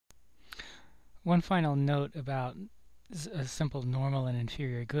One final note about simple normal and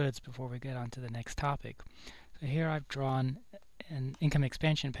inferior goods before we get on to the next topic. So here I've drawn an income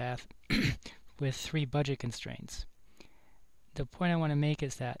expansion path with 3 budget constraints. The point I want to make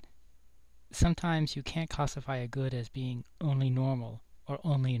is that sometimes you can't classify a good as being only normal or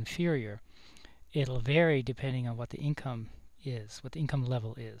only inferior. It'll vary depending on what the income is, what the income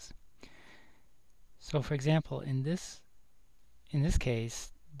level is. So for example, in this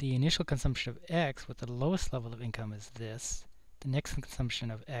case, the initial consumption of X with the lowest level of income is this. The next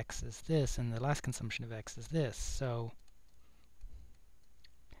consumption of X is this, and the last consumption of X is this. So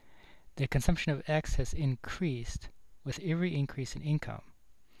the consumption of X has increased with every increase in income,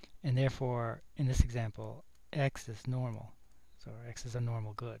 and therefore, in this example, X is normal. So X is a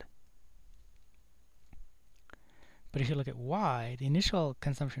normal good. But if you look at Y, the initial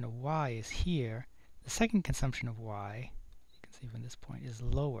consumption of Y is here. The second consumption of Y, you can see from this point, is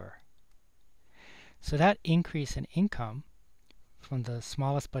lower. So that increase in income from the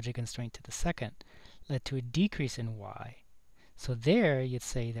smallest budget constraint to the second led to a decrease in Y. So there you'd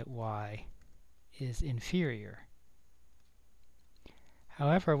say that Y is inferior.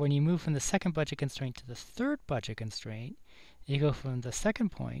 However, when you move from the second budget constraint to the third budget constraint, you go from the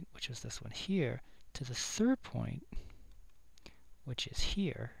second point, which is this one here, to the third point, which is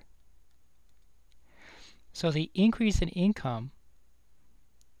here. So the increase in income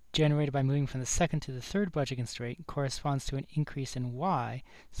generated by moving from the second to the third budget constraint corresponds to an increase in Y.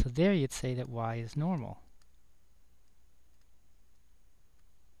 So there you'd say that Y is normal.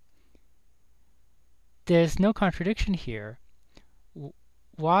 There's no contradiction here.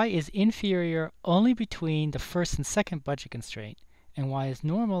 Y is inferior only between the first and second budget constraint, and Y is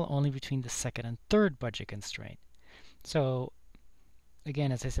normal only between the second and third budget constraint. So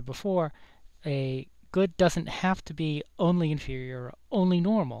again, as I said before, a good doesn't have to be only inferior or only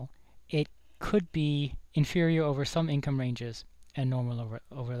normal. It could be inferior over some income ranges and normal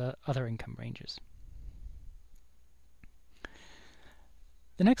over the other income ranges.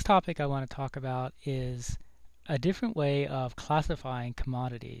 The next topic I want to talk about is a different way of classifying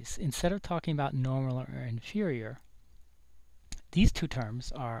commodities. Instead of talking about normal or inferior, these two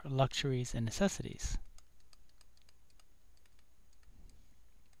terms are luxuries and necessities.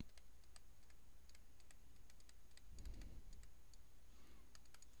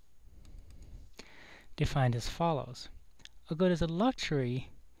 Defined as follows. A good is a luxury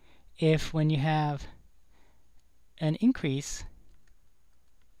if when you have an increase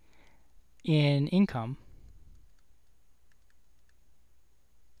in income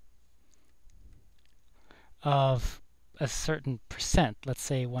of a certain percent, let's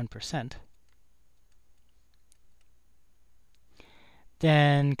say 1%,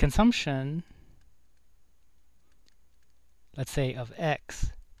 then consumption, let's say of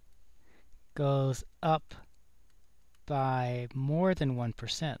X, goes up by more than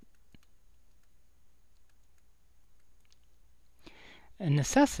 1%. And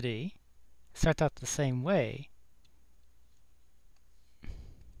necessity starts out the same way.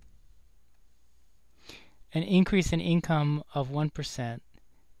 An increase in income of 1%,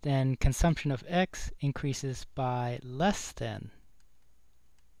 then consumption of X increases by less than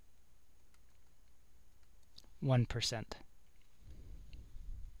 1%.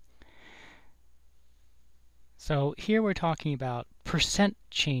 So here we're talking about percent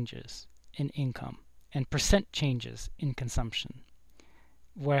changes in income and percent changes in consumption.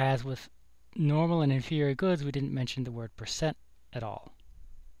 Whereas with normal and inferior goods, we didn't mention the word percent at all.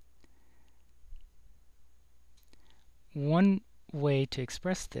 One way to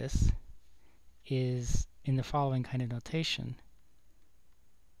express this is in the following kind of notation.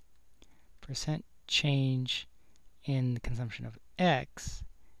 Percent change in the consumption of X,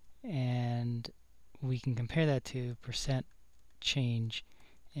 and we can compare that to percent change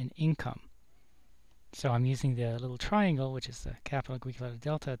in income. So I'm using the little triangle, which is the capital Greek letter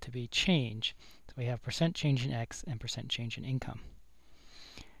delta, to be change. So we have percent change in X and percent change in income.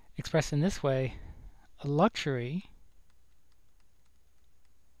 Expressed in this way, a luxury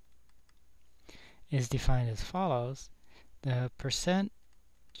is defined as follows. The percent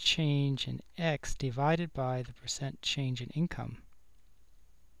change in X divided by the percent change in income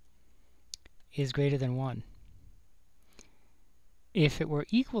is greater than 1. If it were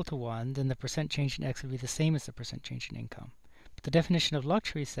equal to 1, then the percent change in X would be the same as the percent change in income. But the definition of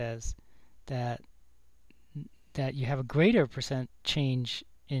luxury says that you have a greater percent change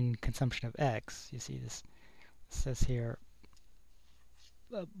in consumption of X. You see this says here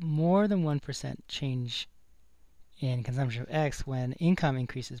more than 1% change in consumption of X when income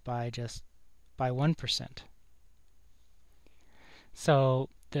increases by 1%. So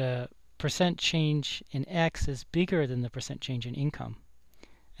the percent change in x is bigger than the percent change in income.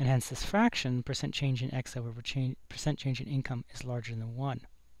 And hence this fraction, percent change in x over percent change in income, is larger than 1.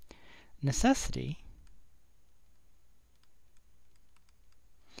 Necessity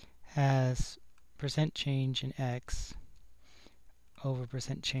has percent change in x over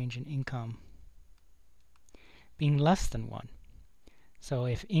percent change in income being less than 1. So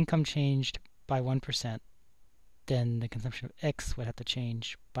if income changed by 1%, then the consumption of x would have to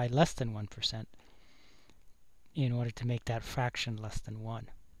change by less than 1% in order to make that fraction less than 1.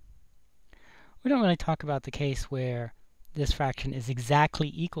 We don't really talk about the case where this fraction is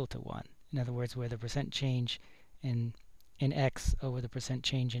exactly equal to 1. In other words, where the percent change in x over the percent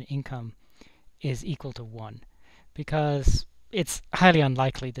change in income is equal to 1, because it's highly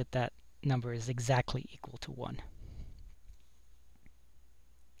unlikely that that number is exactly equal to 1.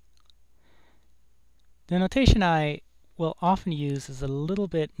 The notation I will often use is a little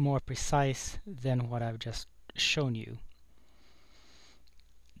bit more precise than what I've just shown you.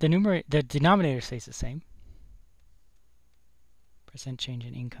 The denominator stays the same, percent change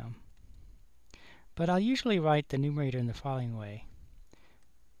in income. But I'll usually write the numerator in the following way.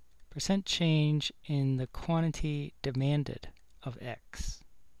 Percent change in the quantity demanded of x.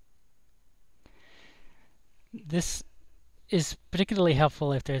 This is particularly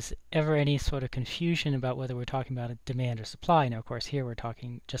helpful if there's ever any sort of confusion about whether we're talking about a demand or supply. Now, of course, here we're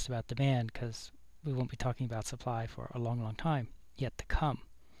talking just about demand because we won't be talking about supply for a long, long time yet to come.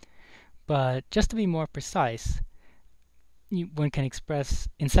 But just to be more precise, one can express,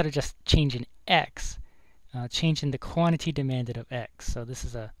 instead of just change in x, change in the quantity demanded of x. So this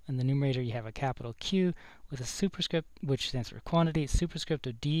is in the numerator you have a capital Q with a superscript which stands for quantity, superscript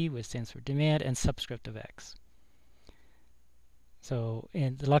of D which stands for demand, and subscript of x. So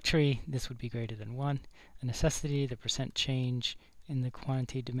in the luxury, this would be greater than 1. A necessity, the percent change in the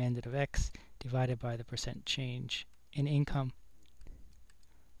quantity demanded of x divided by the percent change in income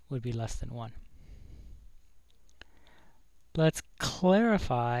would be less than 1. Let's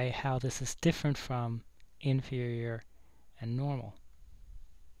clarify how this is different from inferior and normal.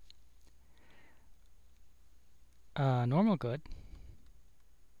 Normal good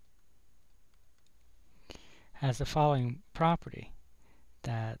has the following property,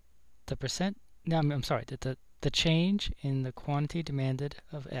 that the change in the quantity demanded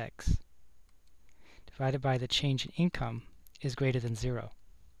of x divided by the change in income is greater than 0.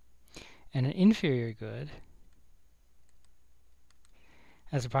 And an inferior good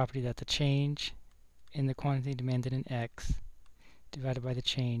has the property that the change in the quantity demanded in x divided by the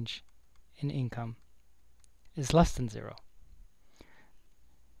change in income is less than 0.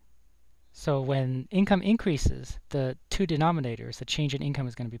 So when income increases, the two denominators, the change in income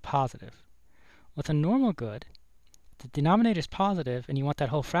is going to be positive. With a normal good, the denominator is positive and you want that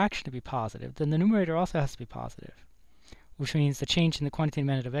whole fraction to be positive, then the numerator also has to be positive, which means the change in the quantity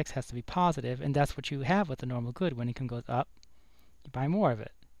demanded of x has to be positive, and that's what you have with the normal good. When income goes up, you buy more of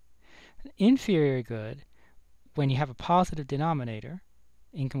it. An inferior good, when you have a positive denominator,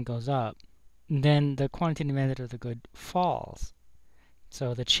 income goes up, then the quantity demanded of the good falls.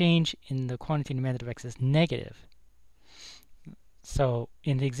 So the change in the quantity demanded of x is negative. So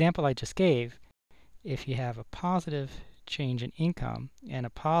in the example I just gave, if you have a positive change in income and a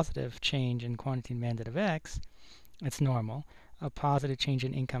positive change in quantity demanded of x, it's normal. A positive change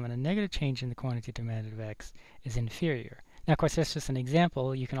in income and a negative change in the quantity demanded of x is inferior. Now, of course, that's just an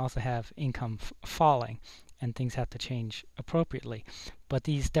example. You can also have income falling, and things have to change appropriately. But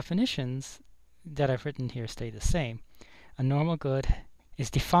these definitions that I've written here stay the same. A normal good is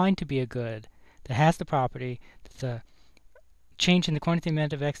defined to be a good that has the property that the change in the quantity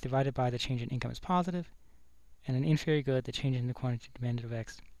demanded of x divided by the change in income is positive, and an inferior good, the change in the quantity demanded of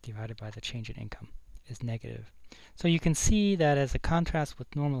x divided by the change in income is negative. So you can see that as a contrast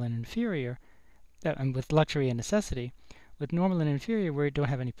with normal and inferior, and with luxury and necessity, with normal and inferior we don't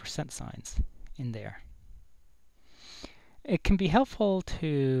have any percent signs in there. It can be helpful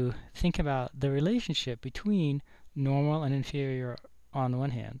to think about the relationship between normal and inferior on the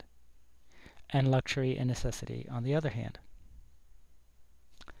one hand, and luxury and necessity on the other hand.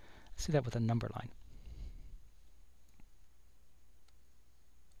 Let's do that with a number line.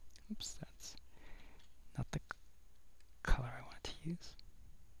 Oops, that's not the color I wanted to use.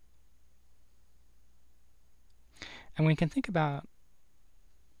 And we can think about,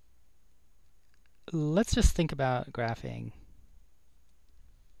 let's just think about graphing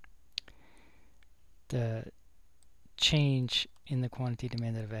the change in the quantity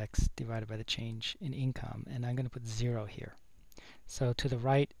demanded of x divided by the change in income, and I'm going to put 0 here. So to the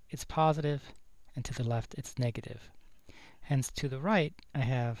right it's positive, and to the left it's negative. Hence to the right I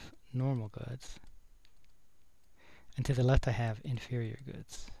have normal goods. And to the left I have inferior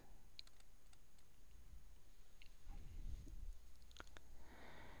goods.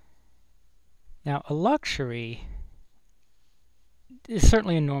 Now, a luxury is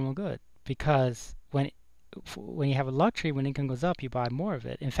certainly a normal good, because when you have a luxury, when income goes up, you buy more of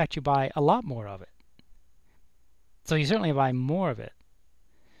it. In fact, you buy a lot more of it. So you certainly buy more of it.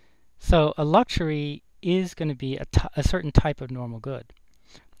 So a luxury is going to be a certain type of normal good.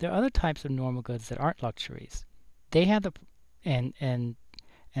 There are other types of normal goods that aren't luxuries. They have the and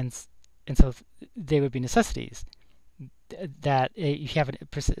so they would be necessities. That if you have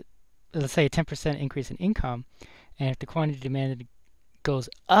let's say a 10% increase in income, and if the quantity demanded goes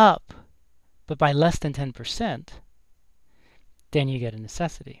up, but by less than 10%, then you get a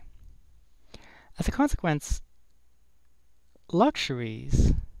necessity. As a consequence,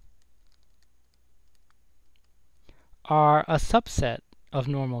 luxuries are a subset of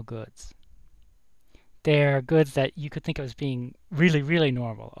normal goods. They're goods that you could think of as being really, really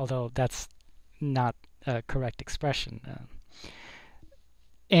normal, although that's not a correct expression.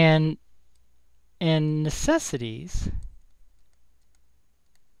 And necessities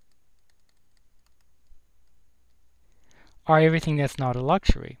are everything that's not a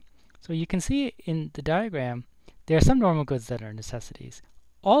luxury. So you can see in the diagram, there are some normal goods that are necessities.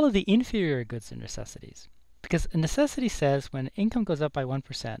 All of the inferior goods are necessities. Because a necessity says when income goes up by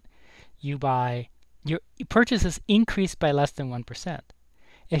 1%, your purchases increase by less than 1%.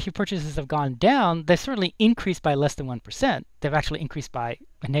 If your purchases have gone down, they've certainly increased by less than 1%. They've actually increased by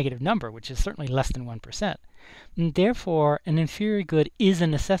a negative number, which is certainly less than 1%. And therefore, an inferior good is a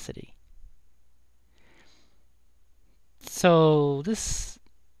necessity. So this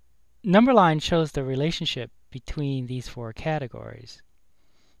number line shows the relationship between these four categories.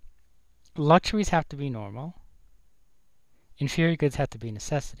 Luxuries have to be normal. Inferior goods have to be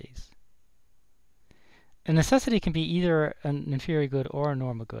necessities. A necessity can be either an inferior good or a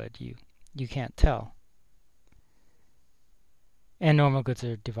normal good. You can't tell. And normal goods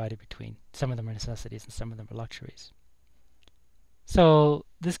are divided between. Some of them are necessities and some of them are luxuries. So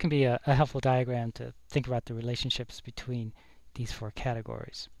this can be a helpful diagram to think about the relationships between these four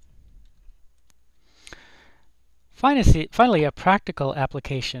categories. Finally, a practical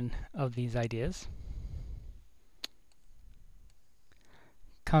application of these ideas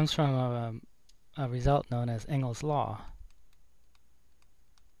comes from a result known as Engel's law.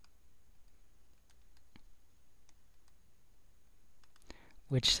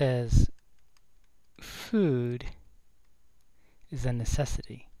 Which says food is a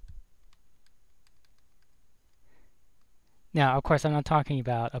necessity. Now, of course, I'm not talking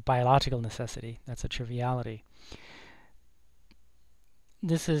about a biological necessity. That's a triviality.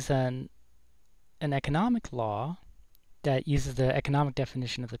 This is an economic law that uses the economic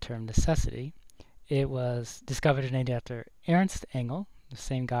definition of the term necessity. It was discovered and named after Ernst Engel, the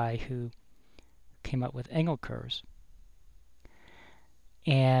same guy who came up with Engel curves.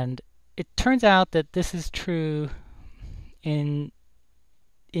 And it turns out that this is true in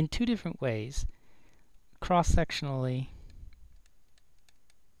two different ways, cross-sectionally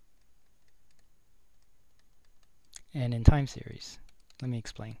and in time series. Let me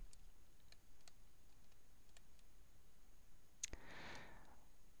explain.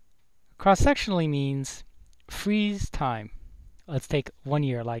 Cross-sectionally means freeze time. Let's take 1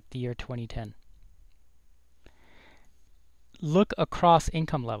 year, like the year 2010. Look across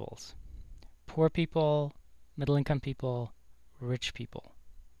income levels. Poor people, middle-income people, rich people.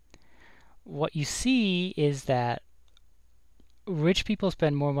 What you see is that rich people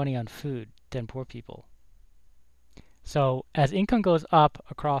spend more money on food than poor people. So as income goes up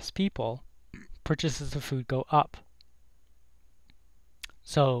across people, purchases of food go up.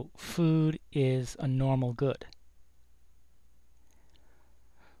 So food is a normal good.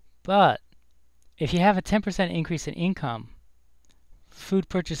 But if you have a 10% increase in income, food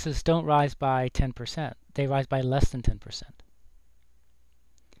purchases don't rise by 10%. They rise by less than 10%.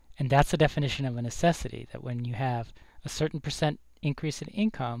 And that's the definition of a necessity, that when you have a certain percent increase in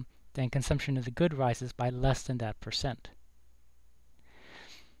income, then consumption of the good rises by less than that percent.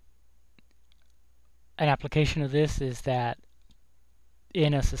 An application of this is that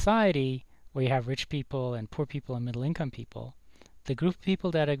in a society where you have rich people and poor people and middle income people, the group of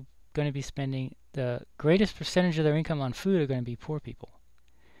people that are going to be spending the greatest percentage of their income on food are going to be poor people.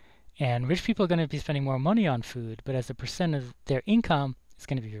 And rich people are going to be spending more money on food, but as a percent of their income, it's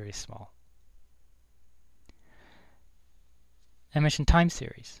going to be very small. I mentioned time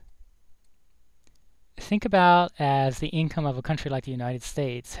series. Think about as the income of a country like the United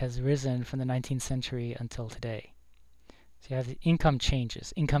States has risen from the 19th century until today. So you have the income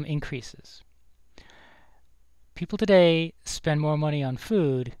changes, income increases. People today spend more money on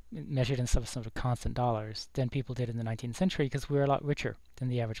food, measured in some sort of constant dollars, than people did in the 19th century because we're a lot richer than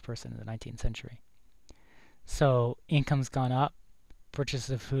the average person in the 19th century. So income's gone up, purchases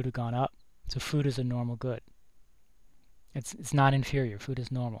of food have gone up, so food is a normal good. It's not inferior, food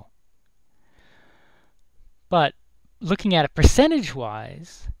is normal. But looking at it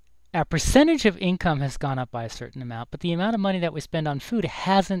percentage-wise, our percentage of income has gone up by a certain amount, but the amount of money that we spend on food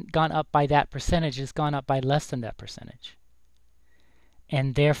hasn't gone up by that percentage, it's gone up by less than that percentage.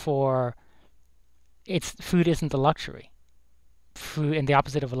 And therefore, food isn't a luxury. Food, and the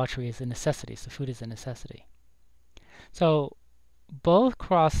opposite of a luxury is a necessity, so food is a necessity. So both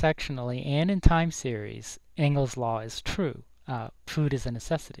cross-sectionally and in time series, Engel's law is true. Food is a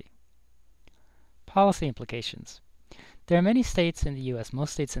necessity. Policy implications. There are many states in the U.S.,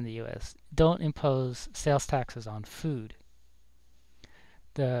 most states in the U.S., don't impose sales taxes on food.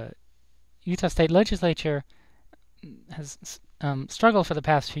 The Utah State Legislature has struggled for the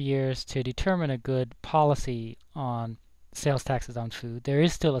past few years to determine a good policy on sales taxes on food. There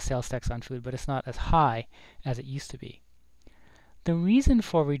is still a sales tax on food, but it's not as high as it used to be. The reason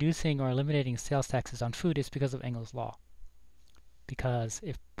for reducing or eliminating sales taxes on food is because of Engel's law. Because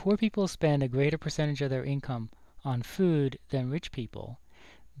if poor people spend a greater percentage of their income on food than rich people,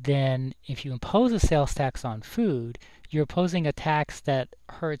 then if you impose a sales tax on food, you're imposing a tax that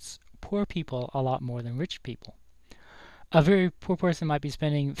hurts poor people a lot more than rich people. A very poor person might be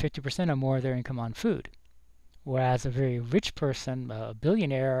spending 50% or more of their income on food, whereas a very rich person, a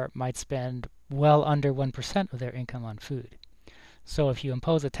billionaire, might spend well under 1% of their income on food. So if you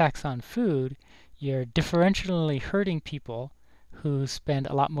impose a tax on food, you're differentially hurting people who spend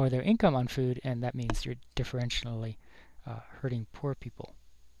a lot more of their income on food, and that means you're differentially hurting poor people.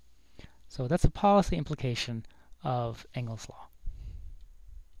 So that's a policy implication of Engel's law.